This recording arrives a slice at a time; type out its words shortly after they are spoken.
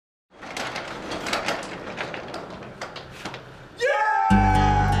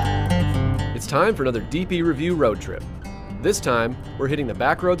time for another DP Review road trip. This time, we're hitting the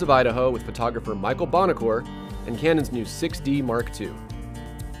back roads of Idaho with photographer Michael Bonacore and Canon's new 6D Mark II.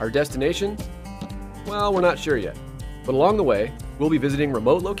 Our destination? Well, we're not sure yet, but along the way, we'll be visiting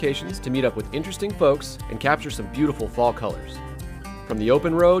remote locations to meet up with interesting folks and capture some beautiful fall colors. From the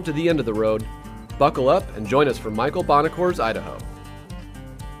open road to the end of the road, buckle up and join us for Michael Bonacore's Idaho.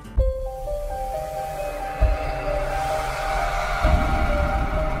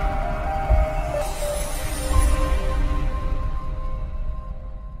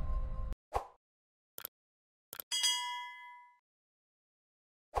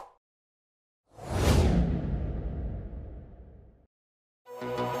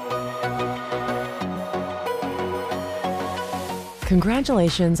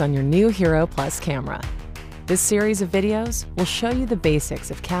 Congratulations on your new HERO Plus camera. This series of videos will show you the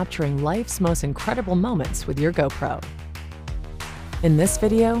basics of capturing life's most incredible moments with your GoPro. In this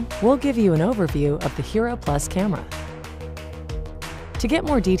video, we'll give you an overview of the HERO Plus camera. To get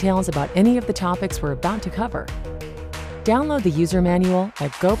more details about any of the topics we're about to cover, download the user manual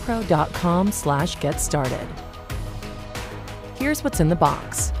at gopro.com/getstarted. Here's what's in the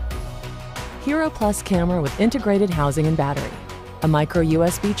box. HERO Plus camera with integrated housing and battery, a micro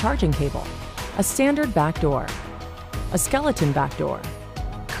USB charging cable, a standard back door, a skeleton back door,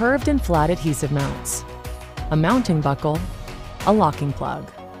 curved and flat adhesive mounts, a mounting buckle, a locking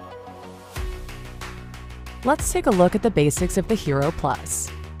plug. Let's take a look at the basics of the HERO Plus.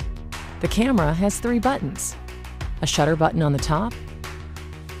 The camera has 3 buttons: a shutter button on the top,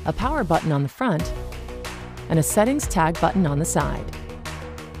 a power button on the front, and a settings tag button on the side.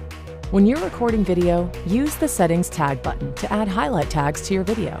 When you're recording video, use the settings tag button to add highlight tags to your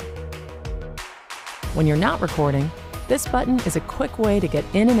video. When you're not recording, this button is a quick way to get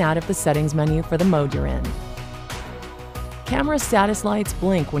in and out of the settings menu for the mode you're in. Camera status lights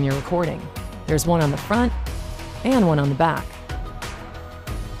blink when you're recording. There's one on the front and one on the back.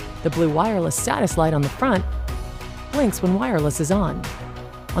 The blue wireless status light on the front blinks when wireless is on.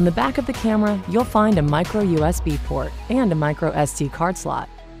 On the back of the camera, you'll find a micro USB port and a micro SD card slot.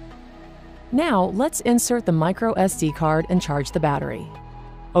 Now, let's insert the micro SD card and charge the battery.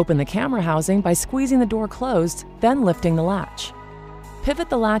 Open the camera housing by squeezing the door closed, then lifting the latch. Pivot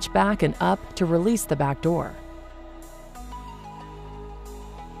the latch back and up to release the back door.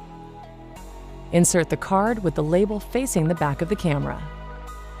 Insert the card with the label facing the back of the camera.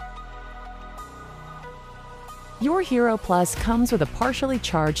 Your HERO Plus comes with a partially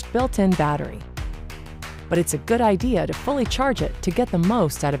charged built-in battery, but it's a good idea to fully charge it to get the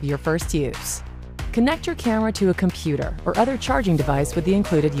most out of your first use. Connect your camera to a computer or other charging device with the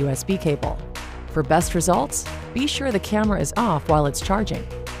included USB cable. For best results, be sure the camera is off while it's charging.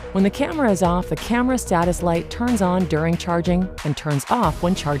 When the camera is off, the camera status light turns on during charging and turns off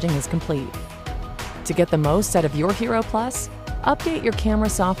when charging is complete. To get the most out of your HERO Plus, update your camera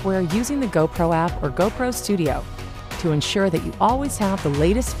software using the GoPro app or GoPro Studio to ensure that you always have the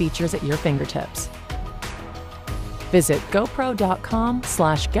latest features at your fingertips. Visit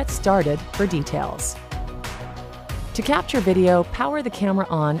gopro.com/getstarted for details. To capture video, power the camera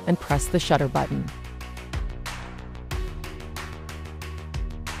on and press the shutter button.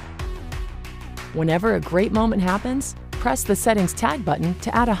 Whenever a great moment happens, press the settings tag button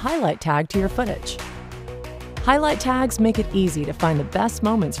to add a highlight tag to your footage. Highlight tags make it easy to find the best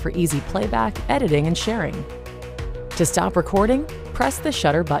moments for easy playback, editing, and sharing. To stop recording, press the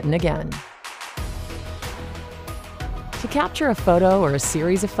shutter button again. To capture a photo or a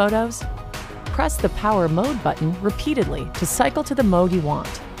series of photos, press the power mode button repeatedly to cycle to the mode you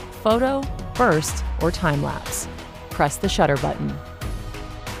want: photo, burst, or time-lapse. Press the shutter button.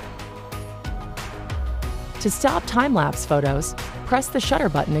 To stop time-lapse photos, press the shutter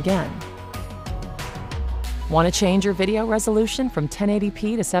button again. Want to change your video resolution from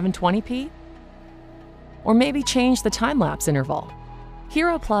 1080p to 720p? Or maybe change the time-lapse interval?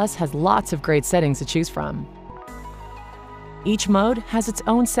 HERO Plus has lots of great settings to choose from. Each mode has its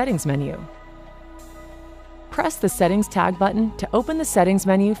own settings menu. Press the settings tag button to open the settings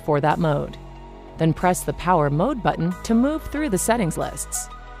menu for that mode. Then press the power mode button to move through the settings lists.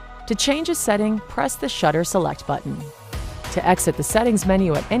 To change a setting, press the shutter select button. To exit the settings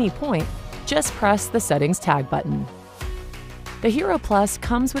menu at any point, just press the settings tag button. The HERO Plus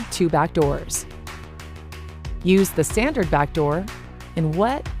comes with 2 back doors. Use the standard back door in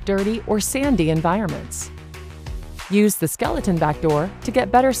wet, dirty, or sandy environments. Use the skeleton back door to get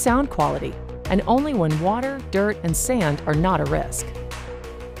better sound quality, and only when water, dirt, and sand are not a risk.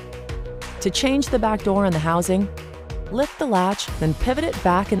 To change the back door in the housing, lift the latch, then pivot it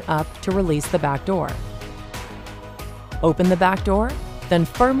back and up to release the back door. Open the back door, then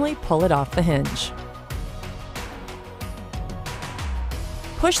firmly pull it off the hinge.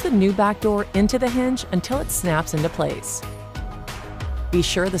 Push the new back door into the hinge until it snaps into place. Be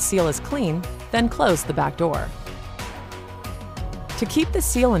sure the seal is clean, then close the back door. To keep the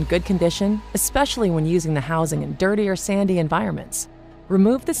seal in good condition, especially when using the housing in dirty or sandy environments,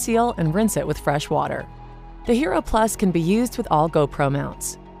 remove the seal and rinse it with fresh water. The HERO Plus can be used with all GoPro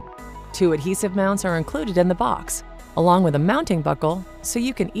mounts. 2 adhesive mounts are included in the box, along with a mounting buckle, so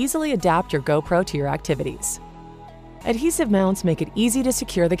you can easily adapt your GoPro to your activities. Adhesive mounts make it easy to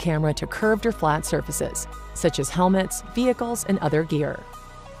secure the camera to curved or flat surfaces, such as helmets, vehicles, and other gear.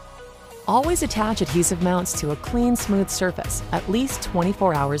 Always attach adhesive mounts to a clean, smooth surface at least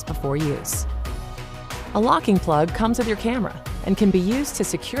 24 hours before use. A locking plug comes with your camera and can be used to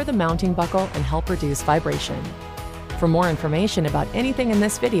secure the mounting buckle and help reduce vibration. For more information about anything in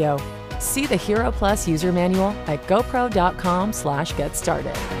this video, see the HERO Plus user manual at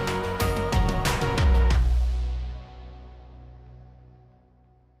gopro.com/getstarted.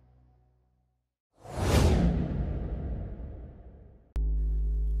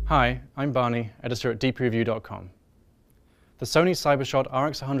 Hi, I'm Barney, editor at DPReview.com. The Sony CyberShot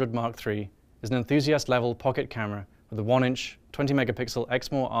RX100 Mark III is an enthusiast-level pocket camera with a 1-inch, 20-megapixel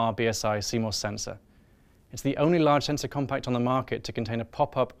Exmor-R BSI CMOS sensor. It's the only large sensor compact on the market to contain a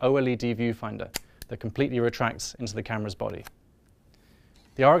pop-up OLED viewfinder that completely retracts into the camera's body.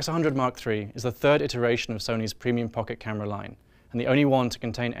 The RX100 Mark III is the third iteration of Sony's premium pocket camera line, and the only one to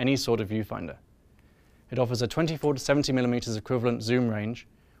contain any sort of viewfinder. It offers a 24 to 70mm equivalent zoom range,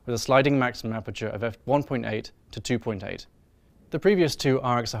 with a sliding maximum aperture of f1.8 to 2.8. The previous 2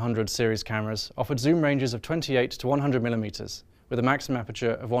 RX100 series cameras offered zoom ranges of 28 to 100mm, with a maximum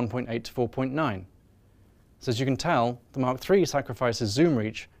aperture of 1.8 to 4.9. So as you can tell, the Mark III sacrifices zoom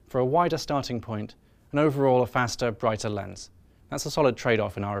reach for a wider starting point and overall a faster, brighter lens. That's a solid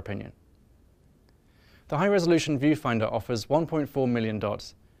trade-off in our opinion. The high-resolution viewfinder offers 1.4 million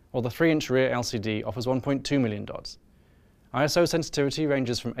dots, while the 3-inch rear LCD offers 1.2 million dots. ISO sensitivity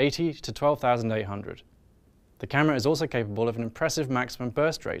ranges from 80 to 12,800. The camera is also capable of an impressive maximum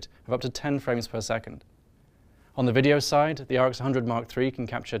burst rate of up to 10 frames per second. On the video side, the RX100 Mark III can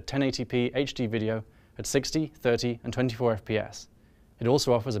capture 1080p HD video at 60, 30 and 24 FPS. It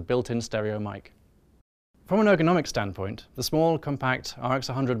also offers a built-in stereo mic. From an ergonomic standpoint, the small, compact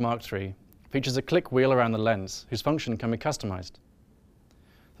RX100 Mark III features a click wheel around the lens, whose function can be customized.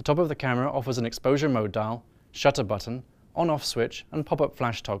 The top of the camera offers an exposure mode dial, shutter button, on-off switch and pop-up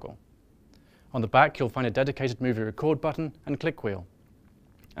flash toggle. On the back you'll find a dedicated movie record button and click wheel.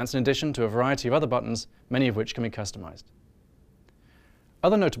 That's in addition to a variety of other buttons, many of which can be customized.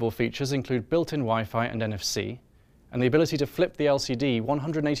 Other notable features include built-in Wi-Fi and NFC, and the ability to flip the LCD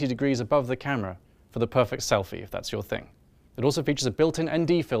 180 degrees above the camera for the perfect selfie, if that's your thing. It also features a built-in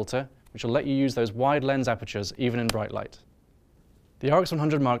ND filter, which will let you use those wide lens apertures even in bright light. The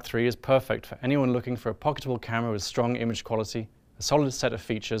RX100 Mark III is perfect for anyone looking for a pocketable camera with strong image quality, a solid set of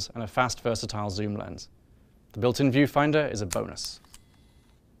features, and a fast, versatile zoom lens. The built-in viewfinder is a bonus.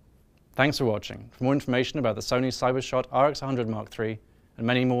 Thanks for watching. For more information about the Sony CyberShot RX100 Mark III and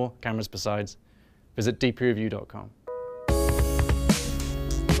many more cameras besides, visit DPReview.com.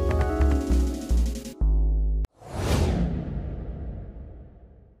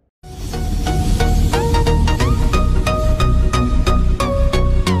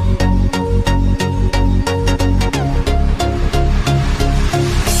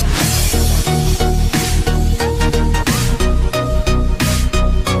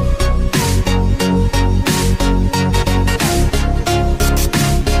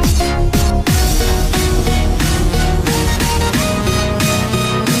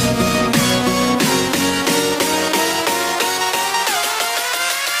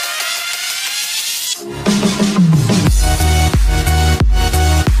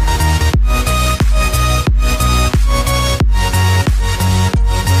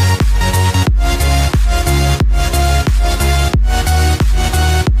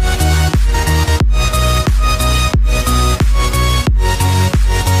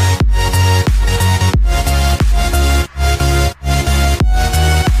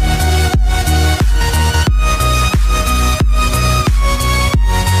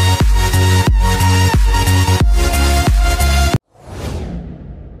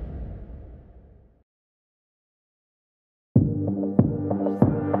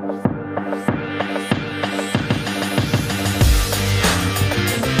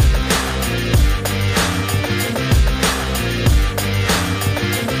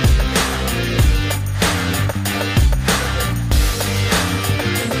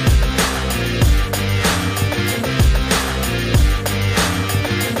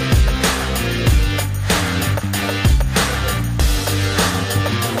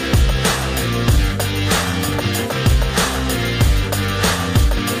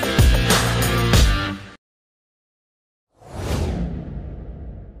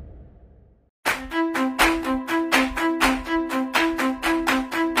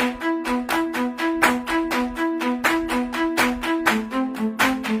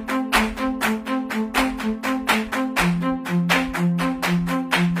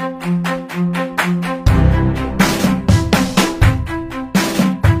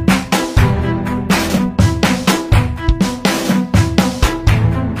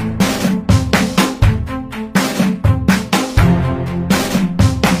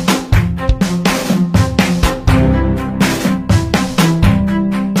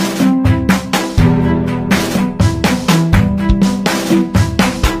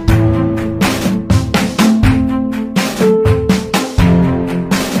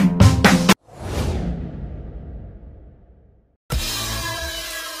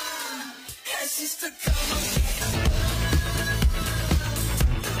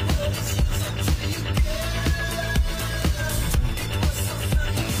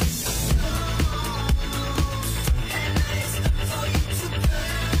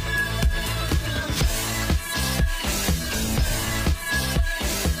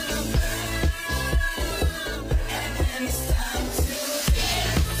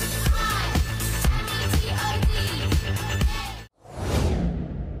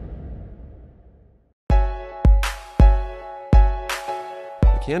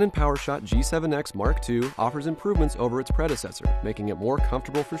 Canon PowerShot G7X Mark II offers improvements over its predecessor, making it more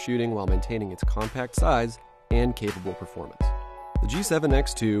comfortable for shooting while maintaining its compact size and capable performance. The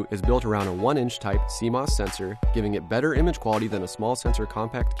G7X II is built around a 1-inch type CMOS sensor, giving it better image quality than a small sensor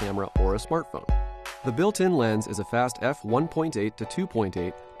compact camera or a smartphone. The built-in lens is a fast f1.8 to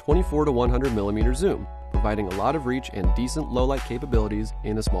 2.8 24 to 100mm zoom, providing a lot of reach and decent low-light capabilities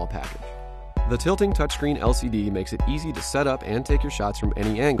in a small package. The tilting touchscreen LCD makes it easy to set up and take your shots from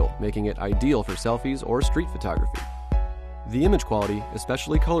any angle, making it ideal for selfies or street photography. The image quality,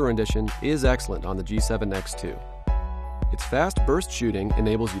 especially color rendition, is excellent on the G7X II. Its fast burst shooting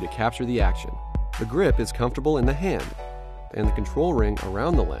enables you to capture the action. The grip is comfortable in the hand, and the control ring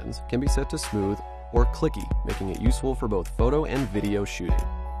around the lens can be set to smooth or clicky, making it useful for both photo and video shooting.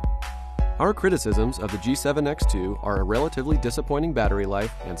 Our criticisms of the G7X II are a relatively disappointing battery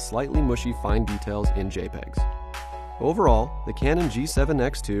life and slightly mushy fine details in JPEGs. Overall, the Canon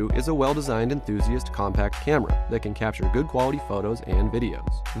G7X II is a well-designed enthusiast compact camera that can capture good quality photos and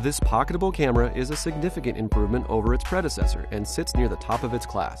videos. This pocketable camera is a significant improvement over its predecessor and sits near the top of its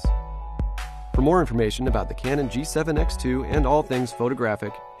class. For more information about the Canon G7X II and all things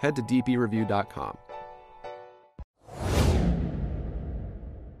photographic, head to dpreview.com.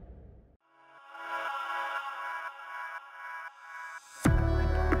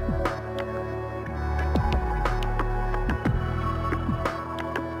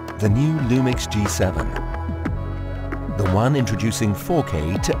 The new Lumix G7, the one introducing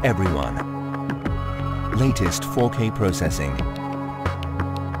 4K to everyone, latest 4K processing,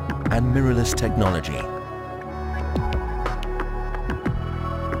 and mirrorless technology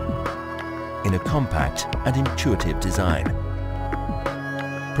in a compact and intuitive design,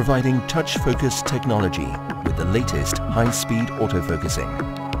 providing touch focus technology with the latest high-speed autofocusing,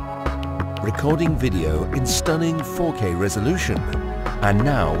 recording video in stunning 4K resolution. And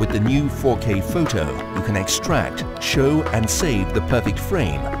now with the new 4K photo, you can extract, show and save the perfect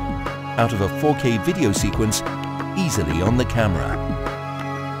frame out of a 4K video sequence easily on the camera.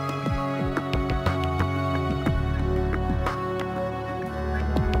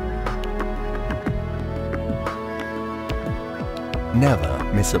 Never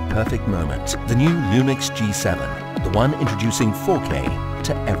miss a perfect moment. The new Lumix G7, the one introducing 4K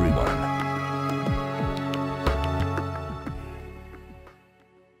to everyone.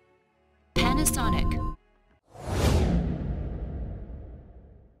 Panasonic.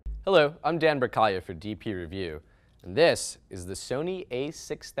 Hello, I'm Dan Bracaglia for DP Review, and this is the Sony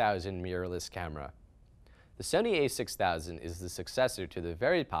a6000 mirrorless camera. The Sony a6000 is the successor to the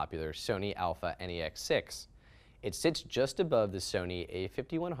very popular Sony Alpha NEX6. It sits just above the Sony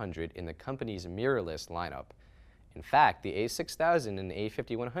a5100 in the company's mirrorless lineup. In fact, the a6000 and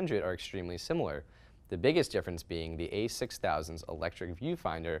a5100 are extremely similar, the biggest difference being the a6000's electric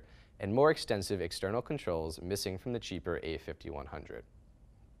viewfinder and more extensive external controls missing from the cheaper a5100.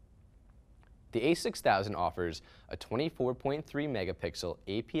 The a6000 offers a 24.3 megapixel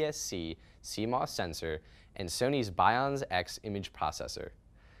APS-C CMOS sensor and Sony's Bions X image processor.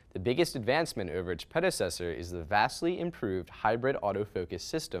 The biggest advancement over its predecessor is the vastly improved hybrid autofocus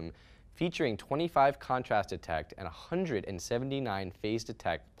system featuring 25 contrast detect and 179 phase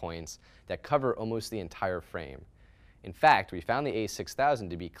detect points that cover almost the entire frame. In fact, we found the a6000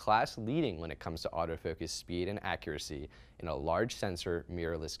 to be class-leading when it comes to autofocus speed and accuracy in a large sensor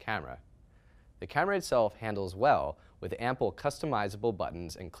mirrorless camera. The camera itself handles well with ample customizable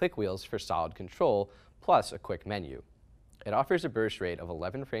buttons and click wheels for solid control, plus a quick menu. It offers a burst rate of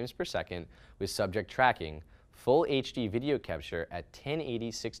 11 frames per second with subject tracking, full HD video capture at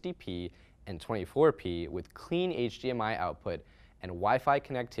 1080 60p and 24p with clean HDMI output and Wi-Fi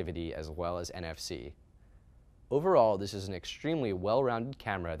connectivity as well as NFC. Overall, this is an extremely well-rounded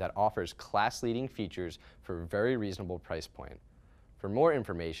camera that offers class-leading features for a very reasonable price point. For more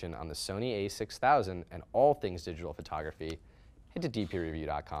information on the Sony a6000 and all things digital photography, head to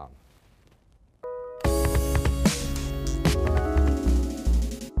dpreview.com.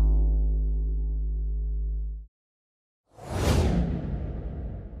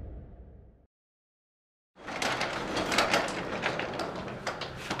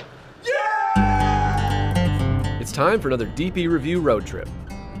 It's time for another DP Review road trip.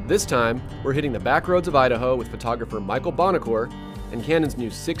 This time, we're hitting the back roads of Idaho with photographer Michael Bonacore and Canon's new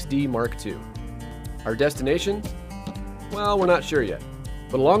 6D Mark II. Our destination? Well, we're not sure yet.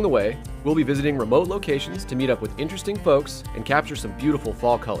 But along the way, we'll be visiting remote locations to meet up with interesting folks and capture some beautiful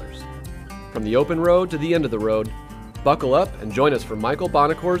fall colors. From the open road to the end of the road, buckle up and join us for Michael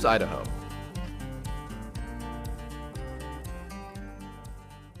Bonacore's Idaho.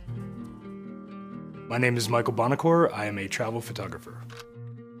 My name is Michael Bonacore. I am a travel photographer.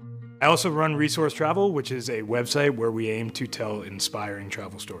 I also run Resource Travel, which is a website where we aim to tell inspiring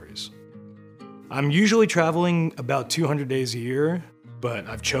travel stories. I'm usually traveling about 200 days a year, but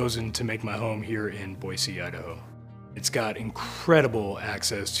I've chosen to make my home here in Boise, Idaho. It's got incredible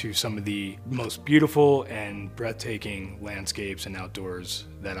access to some of the most beautiful and breathtaking landscapes and outdoors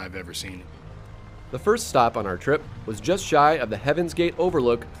that I've ever seen. The first stop on our trip was just shy of the Heaven's Gate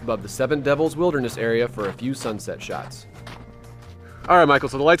overlook above the Seven Devils Wilderness area for a few sunset shots. All right, Michael,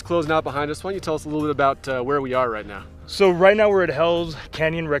 so the light's closing out behind us. Why don't you tell us a little bit about where we are right now? So right now we're at Hell's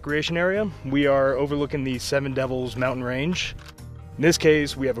Canyon Recreation Area. We are overlooking the Seven Devils mountain range. In this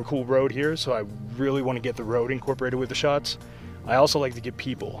case, we have a cool road here, so I really want to get the road incorporated with the shots. I also like to get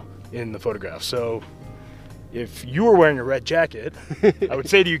people in the photographs. So if you were wearing a red jacket, I would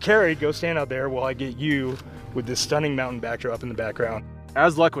say to you, Carrie, go stand out there while I get you with this stunning mountain backdrop in the background.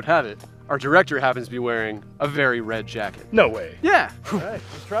 As luck would have it, our director happens to be wearing a very red jacket. No way. Yeah. All right,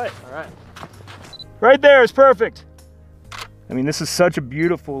 let's try it. All right. Right there is perfect. I mean, this is such a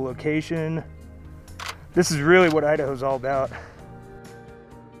beautiful location. This is really what Idaho's all about.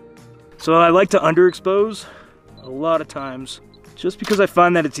 So I like to underexpose a lot of times, just because I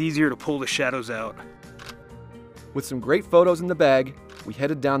find that it's easier to pull the shadows out. With some great photos in the bag, we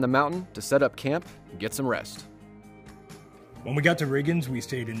headed down the mountain to set up camp and get some rest. When we got to Riggins, we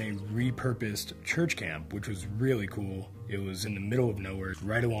stayed in a repurposed church camp, which was really cool. It was in the middle of nowhere,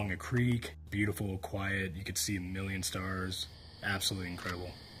 right along a creek, beautiful, quiet, you could see a million stars, absolutely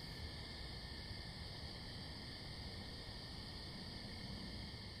incredible.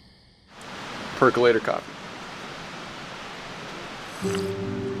 Percolator coffee.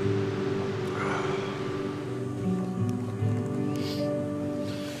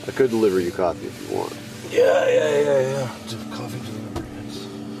 I could deliver you coffee if you want. Yeah. Coffee delivery,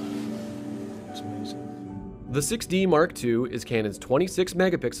 it's amazing. The 6D Mark II is Canon's 26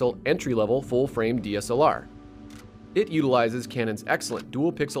 megapixel entry-level full-frame DSLR. It utilizes Canon's excellent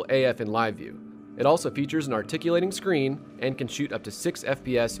dual-pixel AF in live view. It also features an articulating screen and can shoot up to 6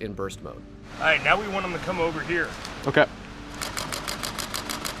 FPS in burst mode. All right, now we want them to come over here. Okay.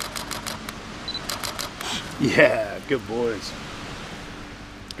 Yeah, good boys.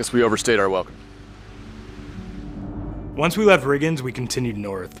 Guess we overstayed our welcome. Once we left Riggins, we continued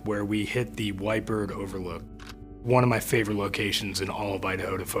north, where we hit the Whitebird Overlook. One of my favorite locations in all of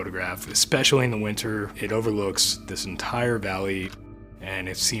Idaho to photograph, especially in the winter. It overlooks this entire valley, and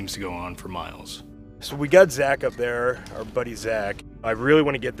it seems to go on for miles. So we got Zach up there, our buddy Zach. I really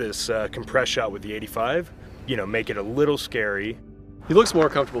want to get this compress shot with the 85, you know, make it a little scary. He looks more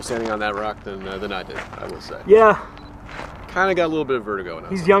comfortable standing on that rock than I did, I will say. Yeah. Kind of got a little bit of vertigo in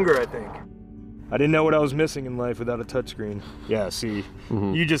us. He's younger, I think. I didn't know what I was missing in life without a touchscreen. Yeah, see,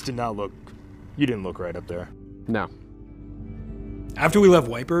 you just did not look, you didn't look right up there. No. After we left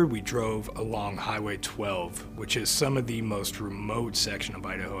Whitebird, we drove along Highway 12, which is some of the most remote section of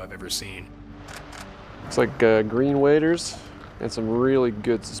Idaho I've ever seen. It's like green waders and some really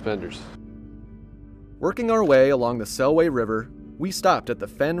good suspenders. Working our way along the Selway River, we stopped at the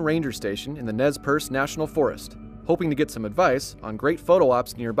Fenn Ranger Station in the Nez Perce National Forest, hoping to get some advice on great photo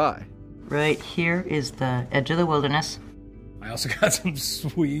ops nearby. Right here is the edge of the wilderness. I also got some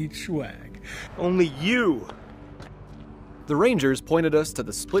sweet swag. Only you! The Rangers pointed us to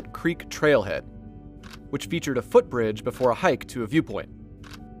the Split Creek Trailhead, which featured a footbridge before a hike to a viewpoint.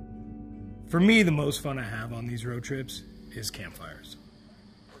 For me, the most fun I have on these road trips is campfires.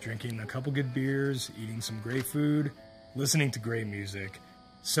 Drinking a couple good beers, eating some great food, listening to great music,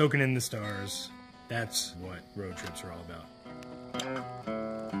 soaking in the stars. That's what road trips are all about.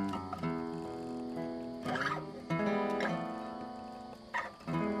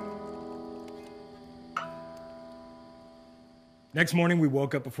 Next morning, we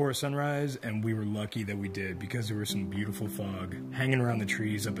woke up before sunrise, and we were lucky that we did because there was some beautiful fog hanging around the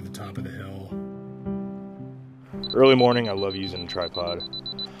trees up at the top of the hill. Early morning, I love using a tripod.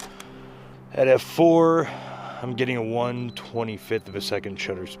 At f4, I'm getting a 1/25th of a second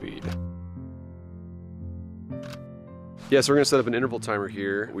shutter speed. Yeah, so we're going to set up an interval timer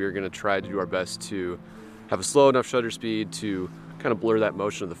here. We are going to try to do our best to have a slow enough shutter speed to kind of blur that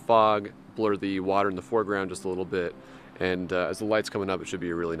motion of the fog, blur the water in the foreground just a little bit. And as the light's coming up, it should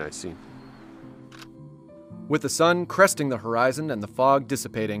be a really nice scene. With the sun cresting the horizon and the fog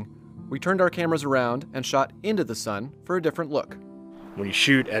dissipating, we turned our cameras around and shot into the sun for a different look. When you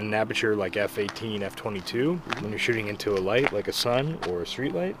shoot at an aperture like f/18, f/22, when you're shooting into a light like a sun or a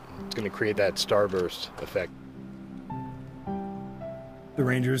street light, it's going to create that starburst effect. The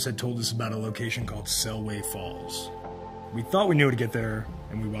Rangers had told us about a location called Selway Falls. We thought we knew how to get there,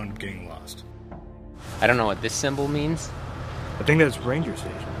 and we wound up getting lost. I don't know what this symbol means. I think that's Ranger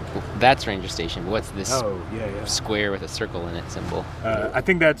Station. That's Ranger Station. What's this yeah. square with a circle in it symbol? I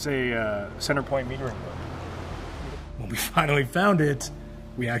think that's a center point metering book. When we finally found it,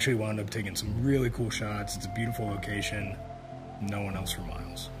 we actually wound up taking some really cool shots. It's a beautiful location. No one else for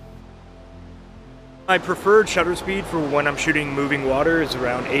miles. My preferred shutter speed for when I'm shooting moving water is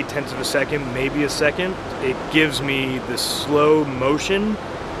around 0.8 of a second, maybe a second. It gives me the slow motion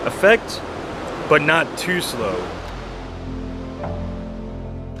effect, but not too slow.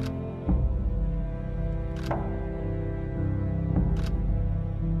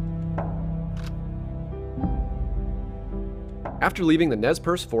 After leaving the Nez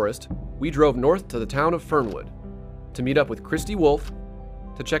Perce forest, we drove north to the town of Fernwood to meet up with Christy Wolf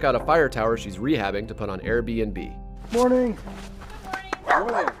to check out a fire tower she's rehabbing to put on Airbnb. Morning.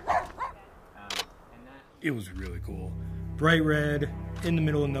 Morning. It was really cool. Bright red, in the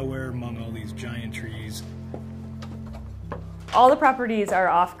middle of nowhere among all these giant trees. All the properties are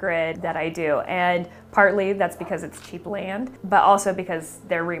off-grid that I do, and partly that's because it's cheap land, but also because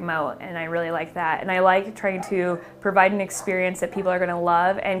they're remote, and I really like that. And I like trying to provide an experience that people are going to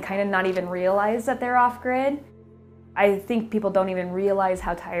love and kind of not even realize that they're off-grid. I think people don't even realize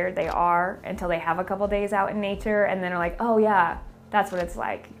how tired they are until they have a couple days out in nature, and then are like, oh yeah, that's what it's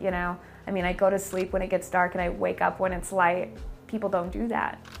like, you know? I mean, I go to sleep when it gets dark and I wake up when it's light. People don't do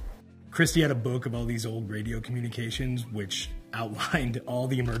that. Christy had a book of all these old radio communications, which outlined all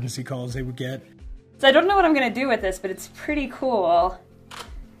the emergency calls they would get. So I don't know what I'm gonna do with this, but it's pretty cool.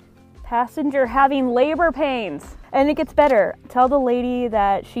 Passenger having labor pains. And it gets better. Tell the lady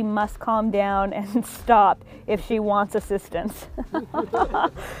that she must calm down and stop if she wants assistance.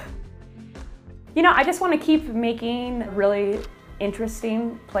 You know, I just want to keep making really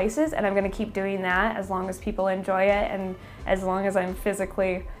interesting places, and I'm going to keep doing that as long as people enjoy it and as long as I'm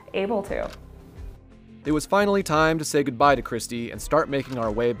physically able to. It was finally time to say goodbye to Christy and start making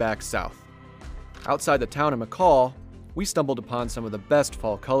our way back south. Outside the town of McCall, we stumbled upon some of the best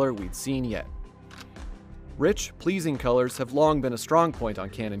fall color we'd seen yet. Rich, pleasing colors have long been a strong point on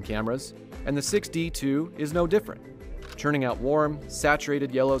Canon cameras, and the 6D2 is no different. Churning out warm,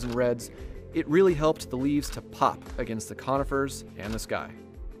 saturated yellows and reds, it really helped the leaves to pop against the conifers and the sky.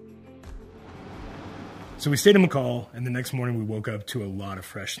 So we stayed in McCall, and the next morning we woke up to a lot of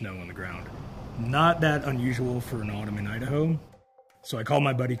fresh snow on the ground. Not that unusual for an autumn in Idaho. So I called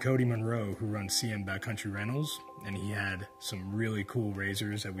my buddy Cody Monroe, who runs CM Backcountry Rentals, and he had some really cool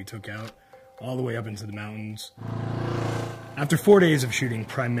razors that we took out all the way up into the mountains. After 4 days of shooting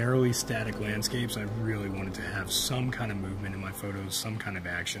primarily static landscapes, I really wanted to have some kind of movement in my photos, some kind of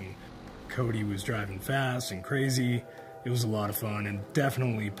action. Cody was driving fast and crazy. It was a lot of fun and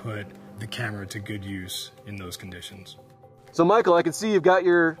definitely put the camera to good use in those conditions. So Michael, I can see you've got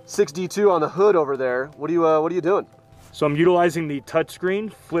your 6D2 on the hood over there. What are you doing? So I'm utilizing the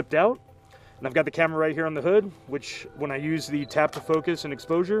touchscreen flipped out, and I've got the camera right here on the hood, which when I use the tap to focus and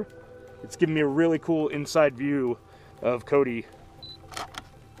exposure, it's giving me a really cool inside view of Cody.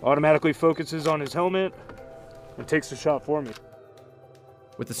 Automatically focuses on his helmet and takes the shot for me.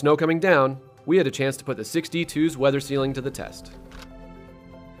 With the snow coming down, we had a chance to put the 6D2's weather sealing to the test.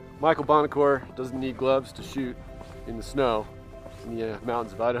 Michael Bonacore doesn't need gloves to shoot in the snow in the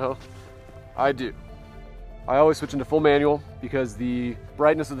mountains of Idaho. I do. I always switch into full manual because the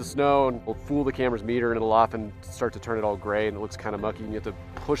brightness of the snow will fool the camera's meter, and it'll often start to turn it all gray and it looks kind of mucky and you have to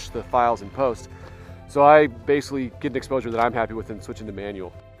push the files in post. So I basically get an exposure that I'm happy with and switch into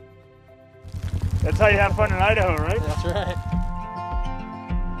manual. That's how you have fun in Idaho, right? That's right.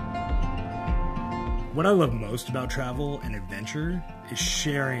 What I love most about travel and adventure is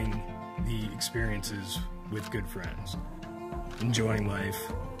sharing the experiences with good friends. Enjoying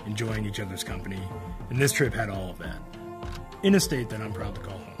life, enjoying each other's company, and this trip had all of that, in a state that I'm proud to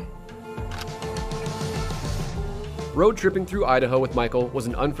call home. Road tripping through Idaho with Michael was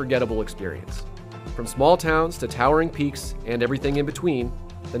an unforgettable experience. From small towns to towering peaks and everything in between,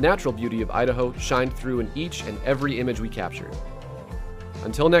 the natural beauty of Idaho shined through in each and every image we captured.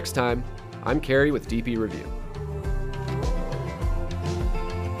 Until next time, I'm Carrie with DP Review.